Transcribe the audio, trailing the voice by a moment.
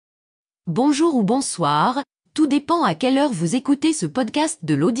Bonjour ou bonsoir, tout dépend à quelle heure vous écoutez ce podcast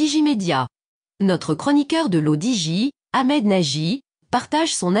de l'ODJ Médias. Notre chroniqueur de l'ODJ, Ahmed NAJI,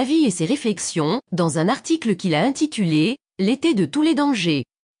 partage son avis et ses réflexions dans un article qu'il a intitulé « L'été de tous les dangers ».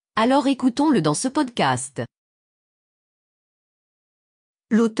 Alors écoutons-le dans ce podcast.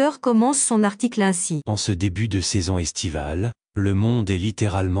 L'auteur commence son article ainsi. En ce début de saison estivale, le monde est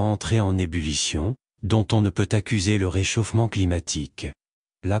littéralement entré en ébullition, dont on ne peut accuser le réchauffement climatique.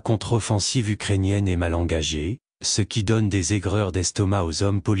 La contre-offensive ukrainienne est mal engagée, ce qui donne des aigreurs d'estomac aux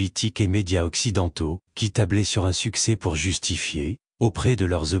hommes politiques et médias occidentaux, qui tablaient sur un succès pour justifier, auprès de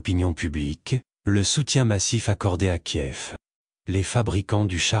leurs opinions publiques, le soutien massif accordé à Kiev. Les fabricants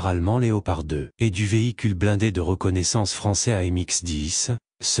du char allemand Léopard 2 et du véhicule blindé de reconnaissance français AMX-10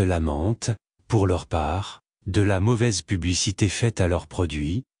 se lamentent, pour leur part, de la mauvaise publicité faite à leurs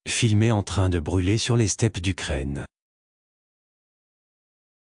produits, filmés en train de brûler sur les steppes d'Ukraine.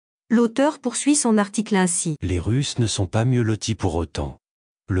 L'auteur poursuit son article ainsi. Les Russes ne sont pas mieux lotis pour autant.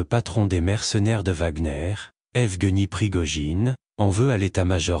 Le patron des mercenaires de Wagner, Evgueni Prigojine, en veut à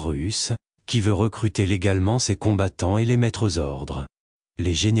l'état-major russe, qui veut recruter légalement ses combattants et les mettre aux ordres.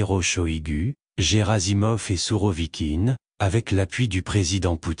 Les généraux Shoigu, Gerasimov et Sourovikine, avec l'appui du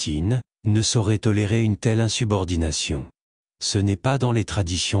président Poutine, ne sauraient tolérer une telle insubordination. Ce n'est pas dans les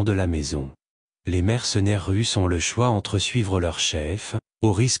traditions de la maison. Les mercenaires russes ont le choix entre suivre leur chef,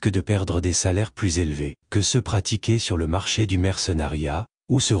 au risque de perdre des salaires plus élevés, que se pratiquer sur le marché du mercenariat,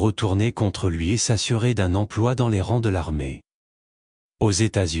 ou se retourner contre lui et s'assurer d'un emploi dans les rangs de l'armée. Aux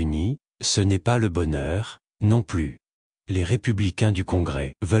États-Unis, ce n'est pas le bonheur, non plus. Les républicains du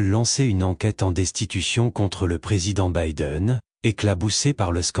Congrès veulent lancer une enquête en destitution contre le président Biden, éclaboussé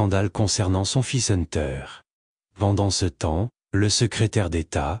par le scandale concernant son fils Hunter. Pendant ce temps, le secrétaire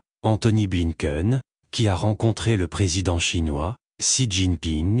d'État, Antony Blinken, qui a rencontré le président chinois, Xi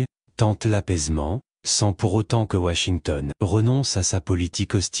Jinping, tente l'apaisement, sans pour autant que Washington renonce à sa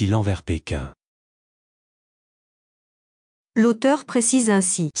politique hostile envers Pékin. L'auteur précise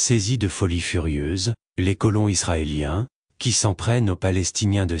ainsi. Saisis de folie furieuse, les colons israéliens, qui s'en prennent aux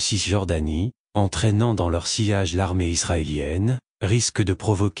Palestiniens de Cisjordanie, entraînant dans leur sillage l'armée israélienne, risquent de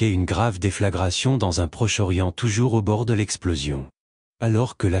provoquer une grave déflagration dans un Proche-Orient toujours au bord de l'explosion.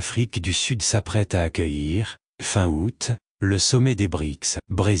 Alors que l'Afrique du Sud s'apprête à accueillir, fin août, le sommet des BRICS,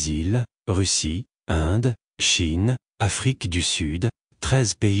 Brésil, Russie, Inde, Chine, Afrique du Sud,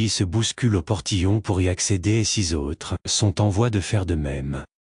 13 pays se bousculent au portillon pour y accéder et 6 autres sont en voie de faire de même.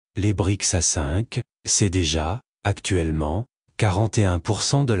 Les BRICS à 5, c'est déjà, actuellement,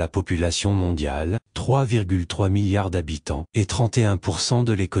 41% de la population mondiale, 3,3 milliards d'habitants et 31%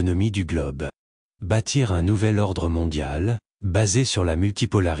 de l'économie du globe. Bâtir un nouvel ordre mondial, basé sur la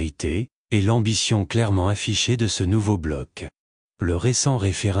multipolarité, est l'ambition clairement affichée de ce nouveau bloc. Le récent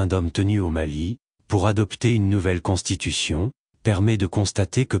référendum tenu au Mali, pour adopter une nouvelle constitution, permet de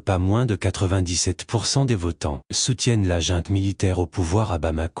constater que pas moins de 97% des votants soutiennent la junte militaire au pouvoir à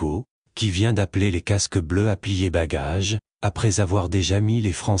Bamako, qui vient d'appeler les casques bleus à plier bagages, après avoir déjà mis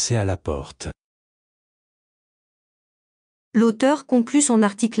les Français à la porte. L'auteur conclut son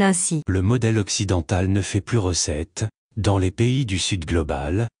article ainsi. Le modèle occidental ne fait plus recette, dans les pays du Sud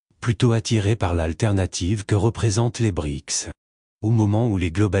global, plutôt attirés par l'alternative que représentent les BRICS. Au moment où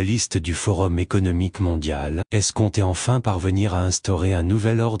les globalistes du Forum économique mondial escomptaient enfin parvenir à instaurer un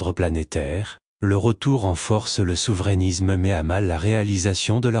nouvel ordre planétaire, le retour en force le souverainisme met à mal la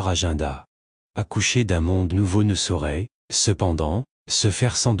réalisation de leur agenda. Accoucher d'un monde nouveau ne saurait, cependant, se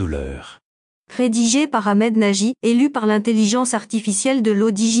faire sans douleur. Rédigé par Ahmed NAJI et lu par l'intelligence artificielle de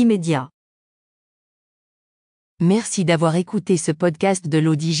l'ODJ Médias. Merci d'avoir écouté ce podcast de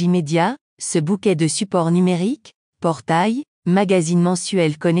l'ODJ Médias, ce bouquet de supports numériques, portail, magazine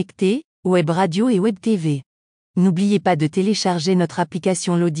mensuel connecté, web radio et web TV. N'oubliez pas de télécharger notre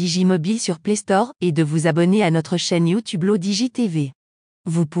application l'ODJ Mobile sur Play Store et de vous abonner à notre chaîne YouTube l'ODJ TV.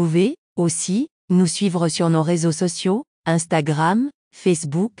 Vous pouvez, aussi, nous suivre sur nos réseaux sociaux, Instagram,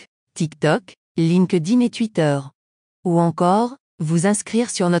 Facebook, TikTok, LinkedIn et Twitter. Ou encore, vous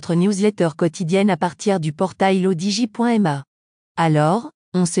inscrire sur notre newsletter quotidienne à partir du portail l'odj.ma. Alors,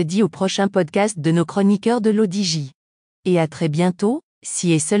 on se dit au prochain podcast de nos chroniqueurs de l'ODJ. Et à très bientôt,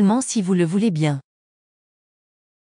 si et seulement si vous le voulez bien.